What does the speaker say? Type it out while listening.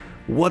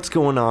What's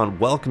going on?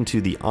 Welcome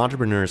to the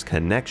Entrepreneurs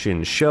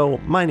Connection Show.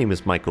 My name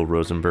is Michael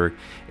Rosenberg,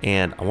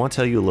 and I want to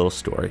tell you a little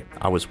story.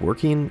 I was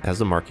working as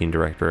the marketing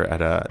director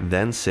at a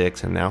then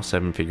 6 and now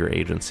 7-figure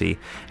agency,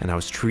 and I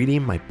was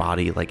treating my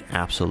body like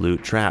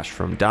absolute trash.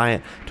 From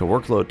diet to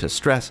workload to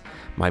stress,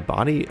 my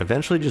body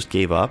eventually just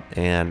gave up,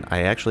 and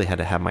I actually had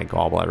to have my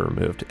gallbladder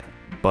removed.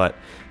 But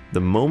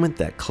the moment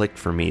that clicked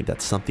for me that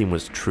something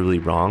was truly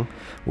wrong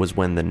was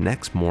when the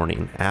next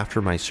morning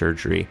after my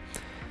surgery,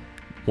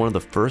 one of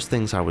the first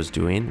things I was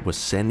doing was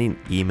sending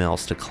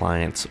emails to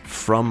clients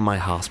from my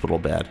hospital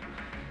bed.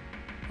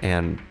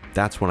 And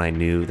that's when I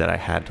knew that I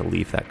had to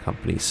leave that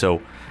company.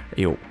 So,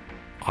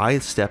 I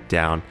stepped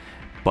down,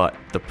 but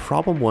the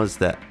problem was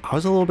that I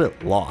was a little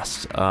bit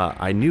lost.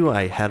 I knew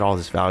I had all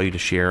this value to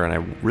share, and I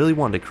really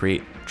wanted to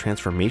create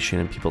transformation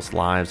in people's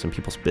lives and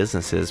people's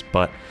businesses,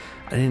 but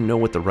I didn't know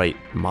what the right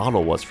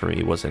model was for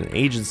me. Was it an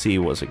agency?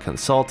 Was it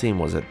consulting?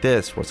 Was it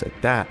this? Was it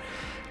that?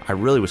 I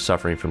really was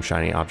suffering from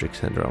shiny object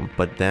syndrome,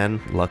 but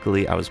then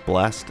luckily I was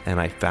blessed and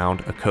I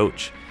found a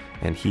coach,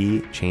 and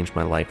he changed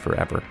my life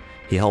forever.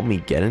 He helped me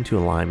get into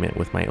alignment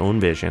with my own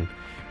vision,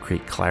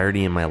 create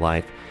clarity in my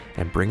life,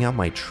 and bring out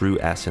my true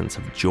essence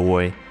of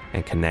joy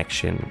and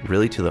connection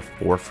really to the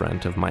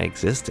forefront of my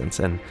existence.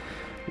 And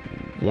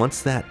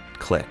once that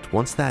clicked,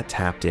 once that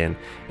tapped in,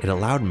 it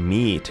allowed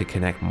me to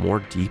connect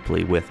more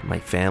deeply with my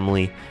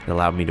family. It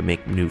allowed me to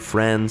make new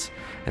friends.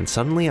 And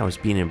suddenly I was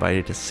being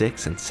invited to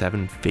 6 and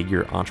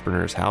 7-figure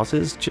entrepreneurs'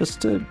 houses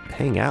just to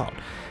hang out.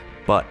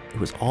 But it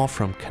was all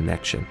from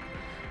connection.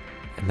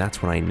 And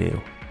that's when I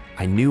knew.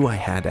 I knew I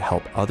had to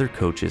help other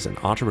coaches and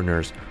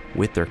entrepreneurs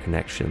with their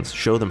connections,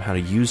 show them how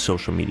to use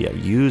social media,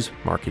 use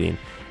marketing,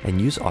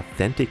 and use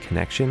authentic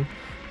connection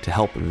to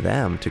help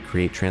them to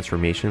create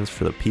transformations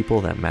for the people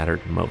that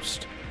mattered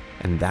most.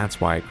 And that's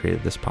why I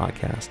created this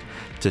podcast,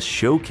 to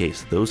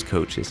showcase those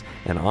coaches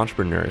and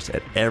entrepreneurs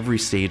at every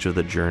stage of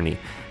the journey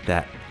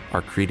that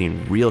are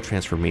creating real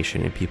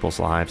transformation in people's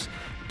lives,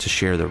 to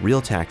share the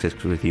real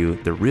tactics with you,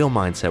 the real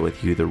mindset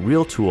with you, the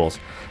real tools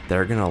that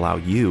are going to allow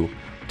you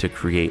to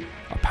create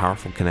a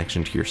powerful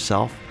connection to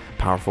yourself,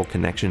 powerful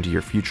connection to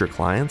your future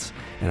clients,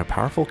 and a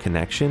powerful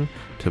connection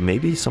to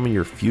maybe some of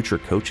your future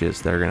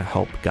coaches that are going to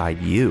help guide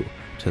you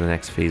to the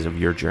next phase of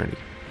your journey.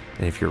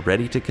 And if you're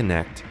ready to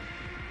connect,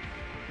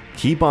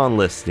 keep on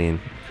listening,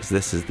 because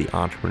this is the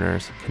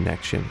Entrepreneurs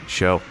Connection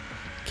Show.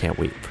 Can't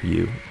wait for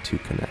you to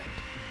connect.